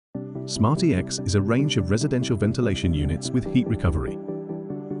Smarty X is a range of residential ventilation units with heat recovery.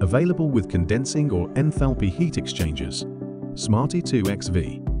 Available with condensing or enthalpy heat exchangers, Smarty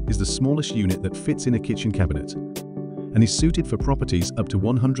 2XV is the smallest unit that fits in a kitchen cabinet and is suited for properties up to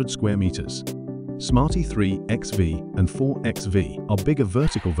 100 square meters. Smarty 3XV and 4XV are bigger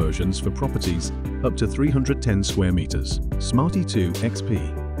vertical versions for properties up to 310 square meters. Smarty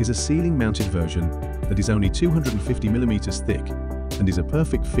 2XP is a ceiling-mounted version that is only 250 millimeters thick and is a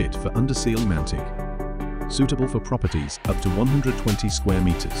perfect fit for under-ceiling mounting, suitable for properties up to 120 square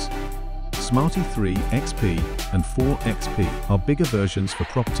meters. Smarty 3XP and 4XP are bigger versions for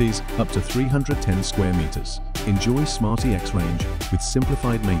properties up to 310 square meters. Enjoy Smarty X range with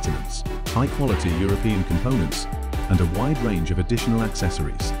simplified maintenance, high-quality European components, and a wide range of additional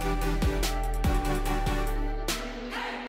accessories.